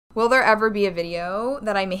Will there ever be a video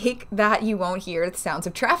that I make that you won't hear the sounds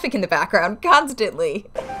of traffic in the background constantly?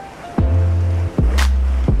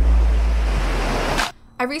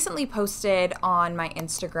 I recently posted on my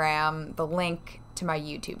Instagram the link to my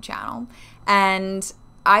YouTube channel, and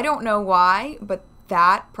I don't know why, but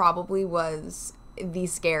that probably was the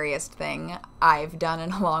scariest thing I've done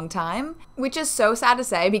in a long time, which is so sad to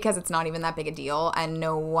say because it's not even that big a deal and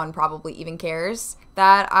no one probably even cares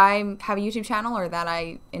that I have a YouTube channel or that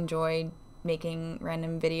I enjoy making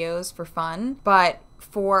random videos for fun. But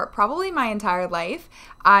for probably my entire life,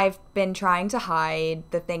 I've been trying to hide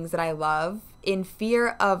the things that I love in fear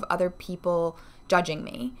of other people judging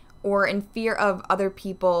me, or in fear of other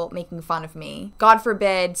people making fun of me. God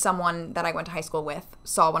forbid someone that I went to high school with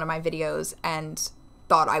saw one of my videos and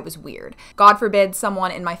thought I was weird. God forbid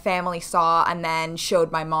someone in my family saw and then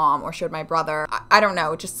showed my mom or showed my brother. I don't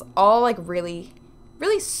know, just all like really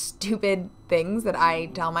stupid things that I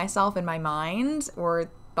tell myself in my mind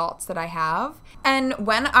or thoughts that I have. And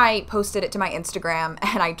when I posted it to my Instagram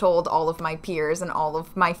and I told all of my peers and all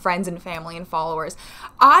of my friends and family and followers,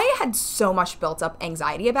 I had so much built up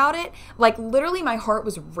anxiety about it. Like literally my heart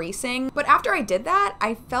was racing. But after I did that,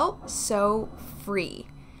 I felt so free.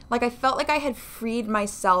 Like I felt like I had freed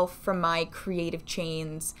myself from my creative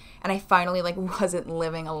chains and I finally like wasn't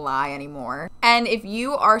living a lie anymore. And if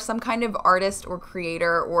you are some kind of artist or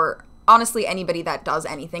creator or honestly anybody that does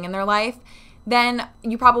anything in their life, then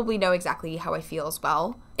you probably know exactly how I feel as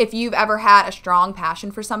well. If you've ever had a strong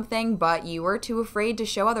passion for something, but you were too afraid to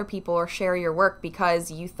show other people or share your work because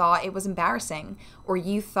you thought it was embarrassing, or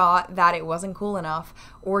you thought that it wasn't cool enough,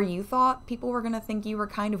 or you thought people were gonna think you were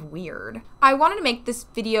kind of weird. I wanted to make this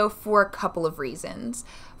video for a couple of reasons.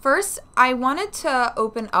 First, I wanted to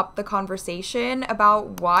open up the conversation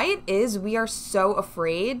about why it is we are so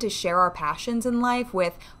afraid to share our passions in life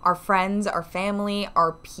with our friends, our family,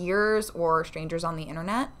 our peers, or strangers on the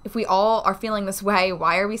internet. If we all are feeling this way,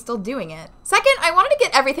 why are we still doing it? Second, I wanted to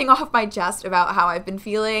get everything off my chest about how I've been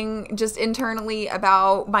feeling just internally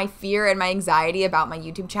about my fear and my anxiety about my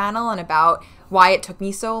YouTube channel and about why it took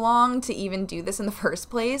me so long to even do this in the first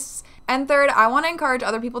place. And third, I want to encourage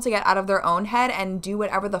other people to get out of their own head and do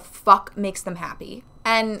whatever the fuck makes them happy.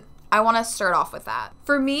 And I want to start off with that.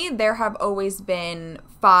 For me, there have always been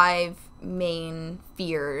 5 main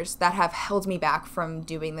fears that have held me back from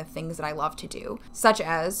doing the things that I love to do, such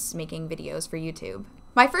as making videos for YouTube.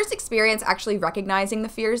 My first experience actually recognizing the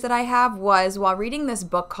fears that I have was while reading this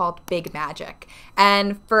book called Big Magic.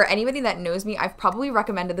 And for anybody that knows me, I've probably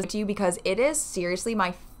recommended this to you because it is seriously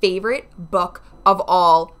my favorite book of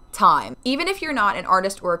all time. Even if you're not an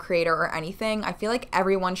artist or a creator or anything, I feel like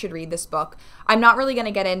everyone should read this book. I'm not really going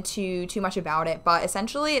to get into too much about it, but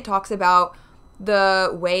essentially it talks about the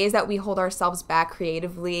ways that we hold ourselves back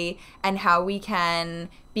creatively and how we can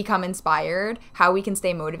become inspired, how we can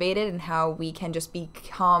stay motivated, and how we can just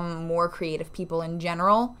become more creative people in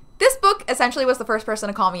general. This book essentially was the first person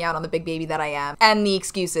to call me out on the big baby that I am and the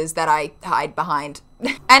excuses that I hide behind.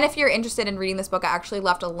 And if you're interested in reading this book, I actually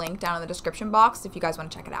left a link down in the description box if you guys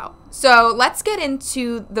want to check it out. So let's get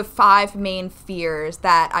into the 5 main fears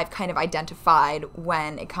that I've kind of identified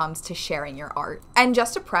when it comes to sharing your art. And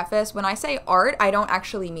just to preface, when I say art, I don't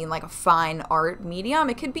actually mean like a fine art medium.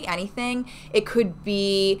 It could be anything. It could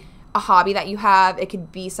be a hobby that you have. It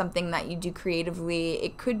could be something that you do creatively.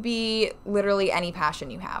 It could be literally any passion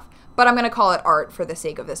you have. But I'm going to call it art for the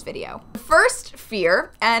sake of this video. The first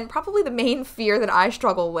fear, and probably the main fear that I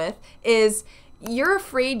struggle with, is you're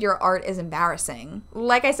afraid your art is embarrassing.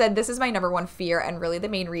 Like I said, this is my #1 fear and really the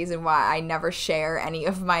main reason why I never share any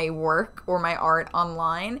of my work or my art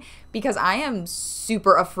online, because I am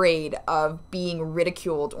super afraid of being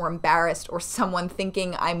ridiculed or embarrassed or someone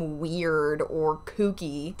thinking I'm weird or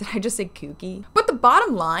kooky. Did I just say kooky? But the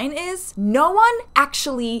bottom line is no one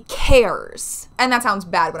actually cares. And that sounds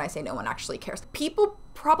bad when I say no one actually cares. People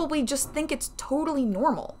probably just think it's totally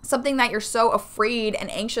normal. Something that you're so afraid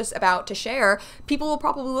and anxious about to share, people will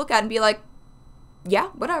probably look at and be like, yeah,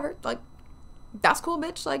 whatever, like, that's cool,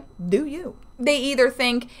 bitch, like, do you. They either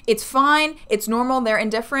think it's fine, it's normal, they're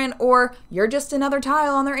indifferent, or you're just another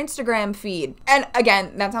tile on their Instagram feed. And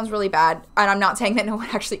again, that sounds really bad, and I'm not saying that no one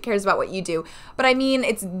actually cares about what you do, but I mean,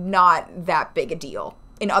 it's not that big a deal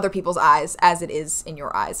in other people's eyes as it is in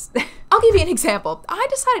your eyes. I'll give you an example. I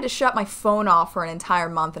decided to shut my phone off for an entire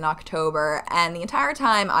month in October, and the entire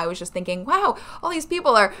time I was just thinking, wow, all these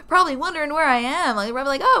people are probably wondering where I am. Like, they're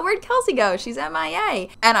probably like, oh, where'd Kelsey go? She's MIA.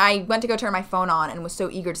 And I went to go turn my phone on and was so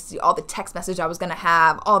eager to see all the text message I was gonna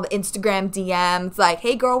have, all the Instagram DMs, like,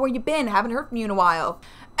 hey girl, where you been? Haven't heard from you in a while.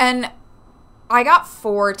 And I got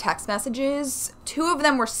 4 text messages. 2 of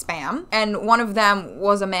them were spam, and one of them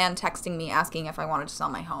was a man texting me asking if I wanted to sell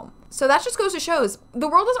my home. So that just goes to shows the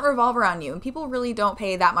world doesn't revolve around you, and people really don't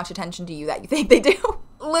pay that much attention to you that you think they do.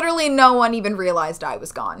 Literally no one even realized I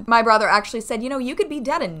was gone. My brother actually said, you know, you could be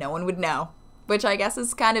dead and no one would know, which I guess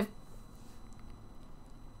is kind of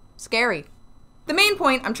scary. The main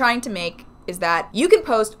point I'm trying to make is that you can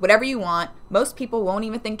post whatever you want. Most people won't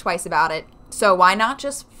even think twice about it. So why not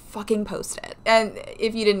just fucking post it? And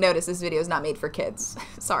if you didn't notice, this video is not made for kids.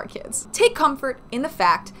 Sorry, kids. Take comfort in the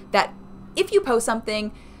fact that if you post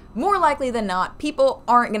something, more likely than not, people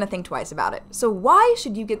aren't gonna think twice about it. So why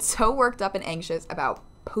should you get so worked up and anxious about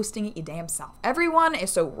posting it your damn self? Everyone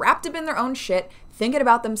is so wrapped up in their own shit, thinking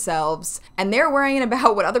about themselves, and they're worrying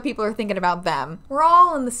about what other people are thinking about them. We're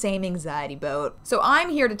all in the same anxiety boat. So I'm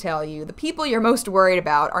here to tell you, the people you're most worried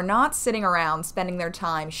about are not sitting around spending their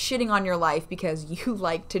time shitting on your life because you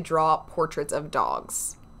like to draw portraits of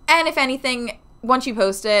dogs. And if anything, once you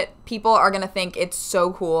post it, people are gonna think it's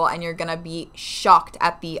so cool and you're gonna be shocked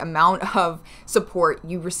at the amount of support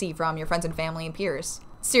you receive from your friends and family and peers.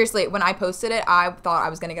 Seriously, when I posted it, I thought I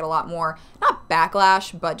was gonna get a lot more, not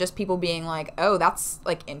backlash, but just people being like, oh, that's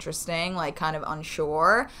like interesting, like kind of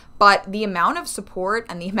unsure. But the amount of support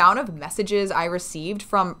and the amount of messages I received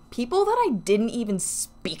from people that I didn't even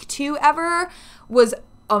speak to ever was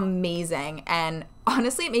amazing. And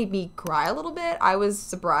honestly, it made me cry a little bit. I was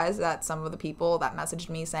surprised that some of the people that messaged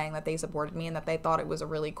me saying that they supported me and that they thought it was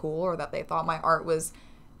really cool or that they thought my art was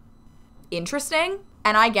interesting.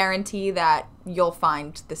 And I guarantee that you'll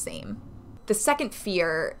find the same. The second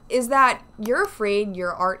fear is that you're afraid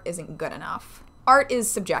your art isn't good enough. Art is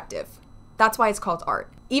subjective. That's why it's called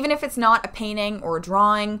art. Even if it's not a painting or a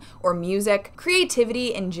drawing or music,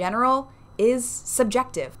 creativity in general is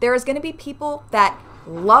subjective. There is going to be people that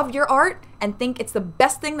love your art and think it's the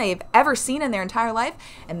best thing they've ever seen in their entire life,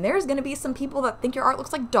 and there's gonna be some people that think your art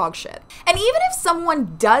looks like dog shit. And even if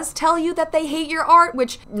someone does tell you that they hate your art,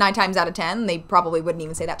 which 9 times out of 10, they probably wouldn't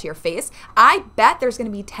even say that to your face, I bet there's gonna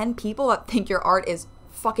be 10 people that think your art is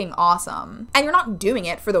fucking awesome. And you're not doing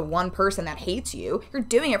it for the 1 person that hates you, you're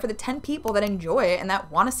doing it for the 10 people that enjoy it and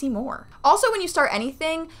that want to see more. Also, when you start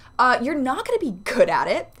anything, you're not gonna be good at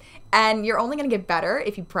it. And you're only gonna get better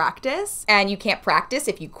if you practice, and you can't practice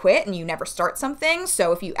if you quit and you never start something.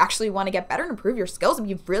 So if you actually wanna get better and improve your skills and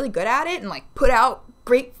be really good at it and like put out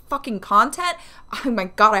great fucking content, oh my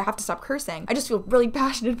God, I have to stop cursing. I just feel really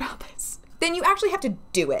passionate about this. Then you actually have to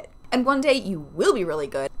do it. And one day you will be really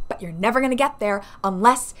good, but you're never gonna get there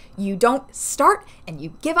unless you don't start and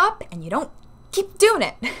you give up and you don't keep doing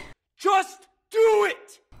it. Just do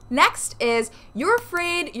it! Next is you're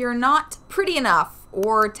afraid you're not pretty enough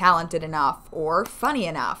or talented enough or funny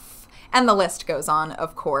enough. And the list goes on,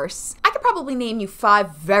 of course. I could probably name you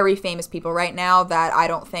 5 very famous people right now that I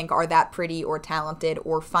don't think are that pretty or talented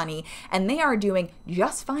or funny, and they are doing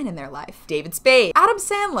just fine in their life. David Spade, Adam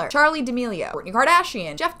Sandler, Charli D'Amelio, Kourtney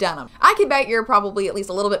Kardashian, Jeff Dunham. I could bet you're probably at least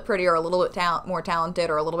a little bit prettier, or a little bit more talented,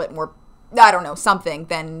 or a little bit more, I don't know, something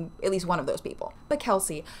than at least one of those people. But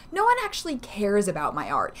Kelsey, no one actually cares about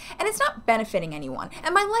my art, and it's not benefiting anyone,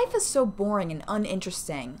 and my life is so boring and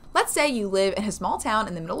uninteresting. Let's say you live in a small town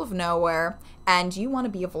in the middle of nowhere, and you want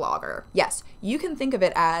to be a vlogger. Yes, you can think of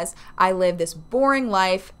it as, I live this boring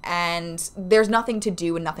life, and there's nothing to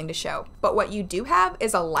do and nothing to show. But what you do have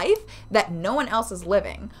is a life that no one else is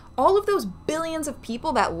living. All of those billions of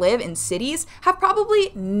people that live in cities have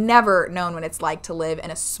probably never known what it's like to live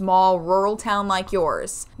in a small rural town like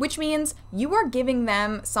yours, which means you are giving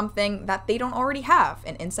them something that they don't already have,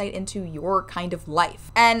 an insight into your kind of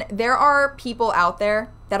life. And there are people out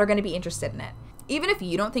there that are going to be interested in it. Even if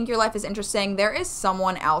you don't think your life is interesting, there is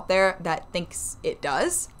someone out there that thinks it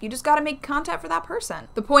does. You just gotta make content for that person.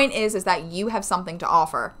 The point is that you have something to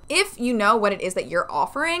offer. If you know what it is that you're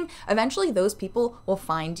offering, eventually those people will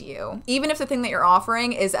find you. Even if the thing that you're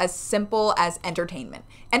offering is as simple as entertainment.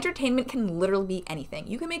 Entertainment can literally be anything.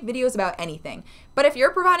 You can make videos about anything. But if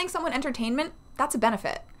you're providing someone entertainment, that's a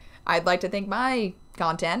benefit. I'd like to think my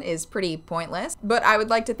content is pretty pointless, but I would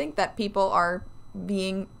like to think that people are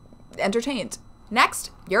being entertained.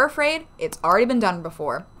 Next, you're afraid it's already been done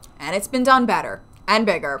before, and it's been done better and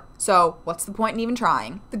bigger, so what's the point in even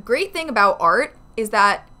trying? The great thing about art is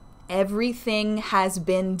that everything has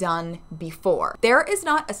been done before. There is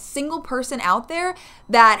not a single person out there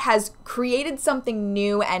that has created something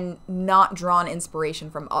new and not drawn inspiration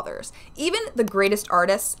from others. Even the greatest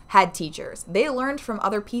artists had teachers. They learned from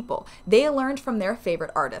other people. They learned from their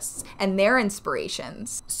favorite artists and their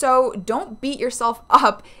inspirations. So don't beat yourself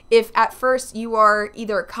up if at first you are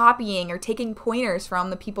either copying or taking pointers from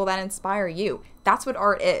the people that inspire you. That's what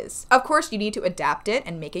art is. Of course, you need to adapt it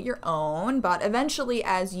and make it your own, but eventually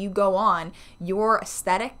as you go on, your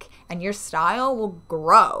aesthetic and your style will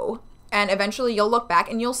grow. And eventually you'll look back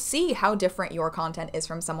and you'll see how different your content is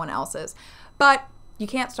from someone else's. But you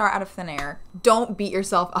can't start out of thin air. Don't beat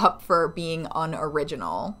yourself up for being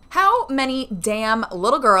unoriginal. How many damn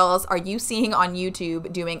little girls are you seeing on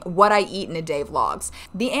YouTube doing what I eat in a day vlogs?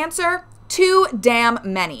 The answer, too damn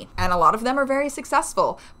many. And a lot of them are very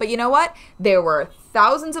successful. But you know what? There were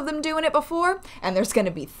thousands of them doing it before, and there's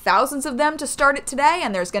gonna be thousands of them to start it today,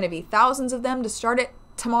 and there's gonna be thousands of them to start it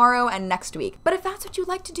tomorrow and next week. But if that's what you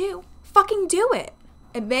like to do, fucking do it.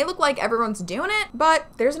 It may look like everyone's doing it, but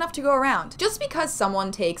there's enough to go around. Just because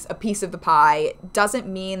someone takes a piece of the pie doesn't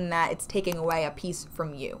mean that it's taking away a piece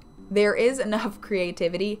from you. There is enough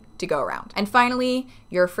creativity to go around. And finally,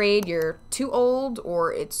 you're afraid you're too old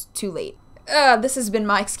or it's too late. This has been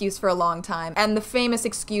my excuse for a long time, and the famous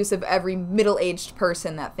excuse of every middle-aged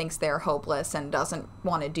person that thinks they're hopeless and doesn't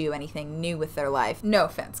want to do anything new with their life. No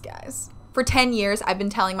offense, guys. For 10 years, I've been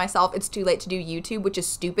telling myself it's too late to do YouTube, which is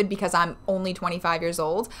stupid because I'm only 25 years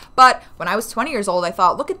old. But when I was 20 years old, I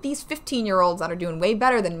thought, look at these 15-year-olds that are doing way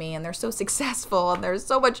better than me, and they're so successful, and they're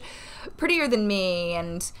so much prettier than me,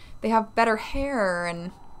 and they have better hair,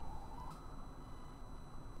 and...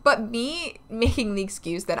 But me making the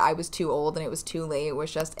excuse that I was too old and it was too late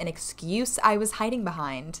was just an excuse I was hiding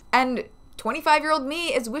behind. And 25-year-old me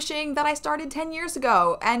is wishing that I started 10 years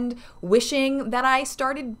ago, and wishing that I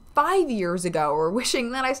started 5 years ago, or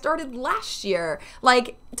wishing that I started last year.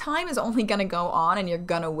 Like, time is only gonna go on, and you're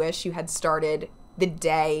gonna wish you had started the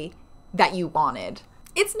day that you wanted.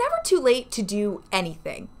 It's never too late to do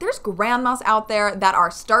anything. There's grandmas out there that are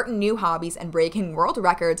starting new hobbies and breaking world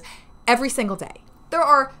records every single day. There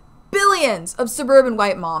are billions of suburban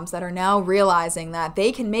white moms that are now realizing that they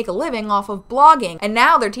can make a living off of blogging, and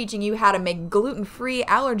now they're teaching you how to make gluten-free,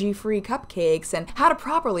 allergy-free cupcakes and how to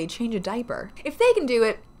properly change a diaper. If they can do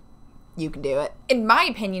it, you can do it. In my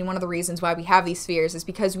opinion, one of the reasons why we have these fears is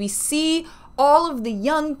because we see all of the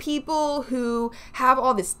young people who have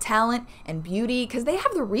all this talent and beauty because they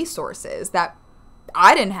have the resources that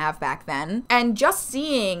I didn't have back then, and just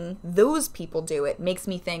seeing those people do it makes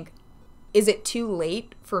me think, is it too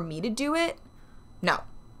late for me to do it? No.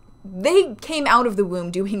 They came out of the womb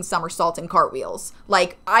doing somersaults and cartwheels.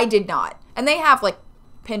 Like, I did not. And they have, like,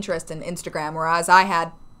 Pinterest and Instagram, whereas I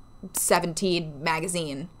had 17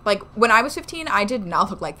 magazine. Like, when I was 15, I did not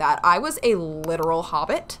look like that. I was a literal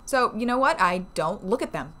hobbit. So, you know what? I don't look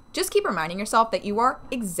at them. Just keep reminding yourself that you are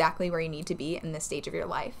exactly where you need to be in this stage of your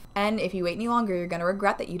life. And if you wait any longer, you're gonna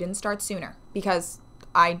regret that you didn't start sooner. Because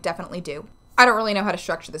I definitely do. I don't really know how to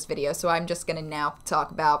structure this video, so I'm just gonna now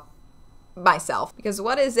talk about myself. Because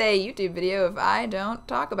what is a YouTube video if I don't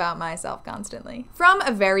talk about myself constantly? From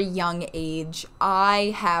a very young age,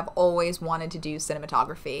 I have always wanted to do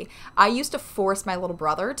cinematography. I used to force my little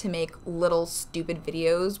brother to make little stupid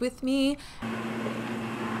videos with me.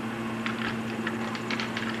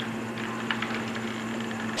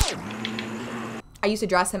 I used to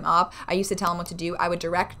dress him up. I used to tell him what to do. I would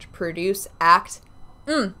direct, produce, act.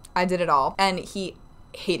 I did it all, and he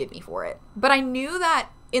hated me for it. But I knew that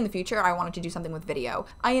in the future I wanted to do something with video.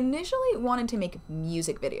 I initially wanted to make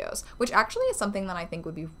music videos, which actually is something that I think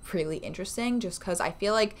would be really interesting, just because I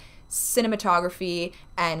feel like cinematography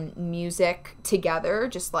and music together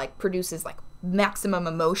just like produces like maximum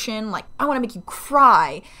emotion. Like, I want to make you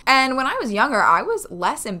cry. And when I was younger, I was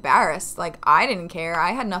less embarrassed. Like, I didn't care.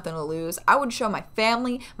 I had nothing to lose. I would show my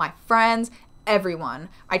family, my friends, everyone.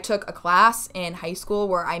 I took a class in high school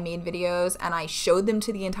where I made videos and I showed them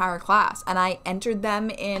to the entire class, and I entered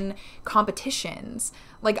them in competitions.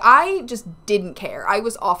 Like, I just didn't care. I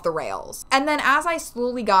was off the rails. And then as I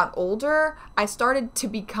slowly got older, I started to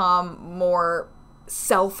become more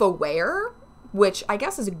self-aware, which I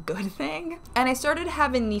guess is a good thing. And I started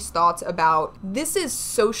having these thoughts about, this is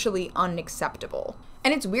socially unacceptable.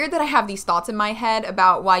 And it's weird that I have these thoughts in my head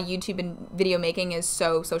about why YouTube and video making is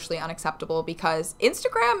so socially unacceptable, because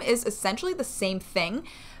Instagram is essentially the same thing,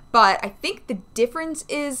 but I think the difference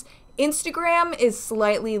is Instagram is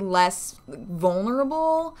slightly less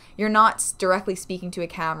vulnerable. You're not directly speaking to a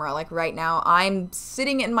camera. Like right now, I'm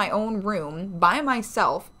sitting in my own room by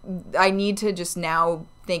myself. I need to just now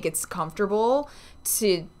think it's comfortable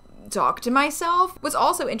to talk to myself. What's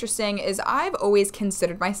also interesting is I've always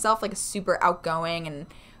considered myself like a super outgoing and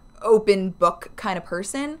open book kind of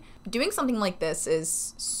person. Doing something like this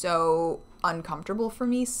is so uncomfortable for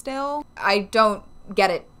me still. I don't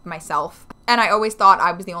get it myself. And I always thought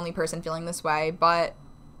I was the only person feeling this way, but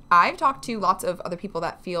I've talked to lots of other people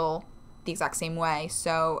that feel the exact same way.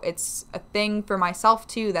 So it's a thing for myself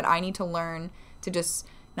too that I need to learn to just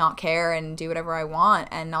not care and do whatever I want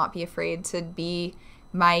and not be afraid to be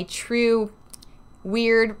my true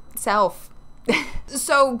weird self.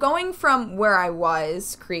 So going from where I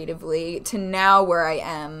was creatively to now where I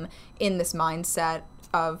am in this mindset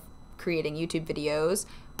of creating YouTube videos,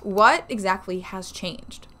 what exactly has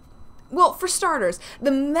changed? Well, for starters,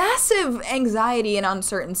 the massive anxiety and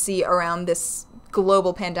uncertainty around this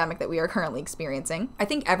global pandemic that we are currently experiencing. I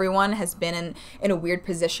think everyone has been in a weird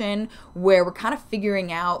position where we're kind of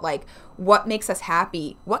figuring out like what makes us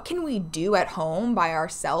happy. What can we do at home by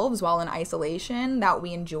ourselves while in isolation that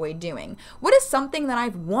we enjoy doing? What is something that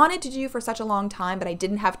I've wanted to do for such a long time but I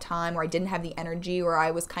didn't have time, or I didn't have the energy, or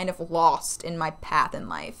I was kind of lost in my path in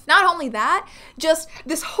life? Not only that, just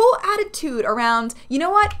this whole attitude around, you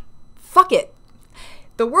know what? Fuck it.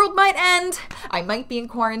 The world might end. I might be in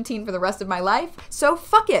quarantine for the rest of my life. So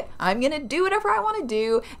fuck it. I'm going to do whatever I want to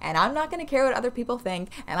do, and I'm not going to care what other people think,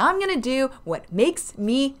 and I'm going to do what makes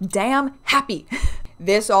me damn happy.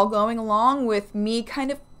 This all going along with me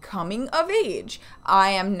kind of coming of age. I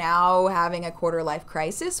am now having a quarter life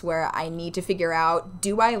crisis where I need to figure out,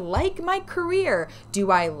 do I like my career?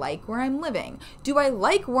 Do I like where I'm living? Do I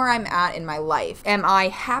like where I'm at in my life? Am I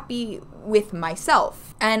happy with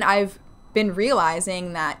myself? And I've been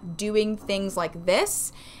realizing that doing things like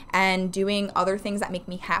this and doing other things that make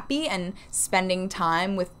me happy and spending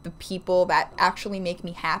time with the people that actually make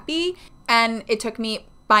me happy, and it took me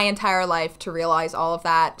my entire life to realize all of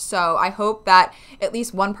that. So I hope that at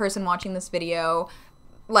least one person watching this video,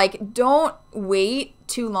 like, don't wait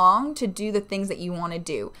too long to do the things that you want to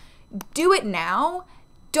do. Do it now.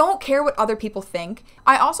 Don't care what other people think.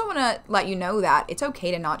 I also want to let you know that it's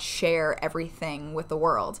okay to not share everything with the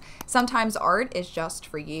world. Sometimes art is just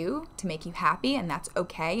for you, to make you happy, and that's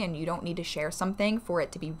okay, and you don't need to share something for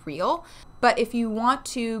it to be real. But if you want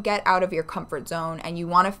to get out of your comfort zone and you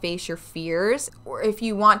want to face your fears, or if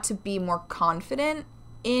you want to be more confident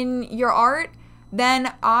in your art,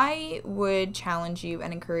 then I would challenge you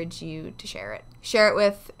and encourage you to share it. Share it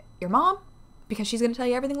with your mom, because she's going to tell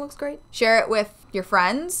you everything looks great. Share it with your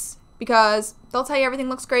friends, because they'll tell you everything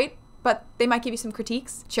looks great, but they might give you some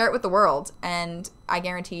critiques. Share it with the world, and I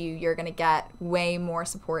guarantee you, you're going to get way more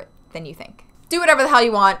support than you think. Do whatever the hell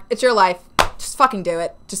you want. It's your life. Just fucking do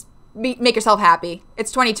it. Just make yourself happy.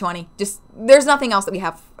 It's 2020. There's nothing else that we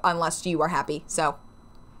have unless you are happy. So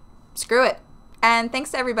screw it. And thanks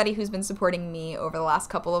to everybody who's been supporting me over the last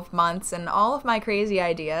couple of months and all of my crazy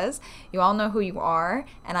ideas. You all know who you are,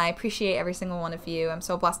 and I appreciate every single one of you. I'm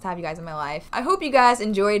so blessed to have you guys in my life. I hope you guys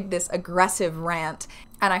enjoyed this aggressive rant,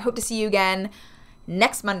 and I hope to see you again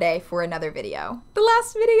next Monday for another video. The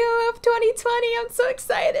last video of 2020. I'm so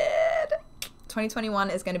excited. 2021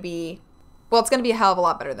 is going to be, well, it's going to be a hell of a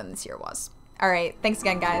lot better than this year was. All right. Thanks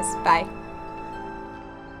again, guys. Bye.